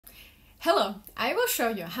Hello, I will show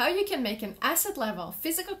you how you can make an asset level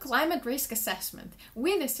physical climate risk assessment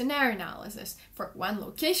with a scenario analysis for one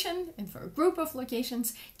location and for a group of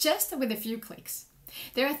locations just with a few clicks.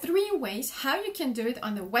 There are three ways how you can do it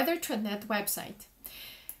on the WeatherTreadNet website.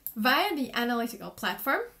 Via the analytical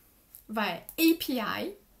platform, via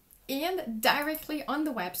API, and directly on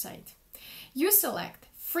the website. You select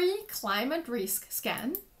Free Climate Risk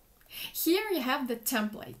Scan. Here you have the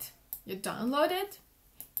template. You download it.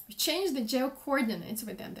 You change the geo-coordinates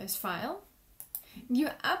within this file. You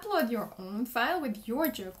upload your own file with your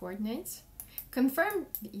geo-coordinates. Confirm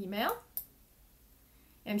the email.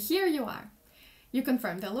 And here you are. You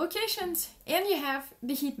confirm the locations and you have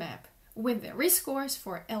the heat map with the risk scores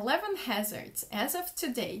for 11 hazards as of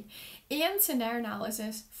today and scenario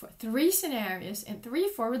analysis for 3 scenarios and 3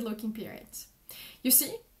 forward-looking periods. You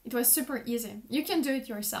see, it was super easy. You can do it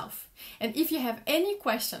yourself. And if you have any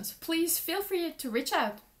questions, please feel free to reach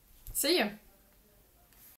out. See you!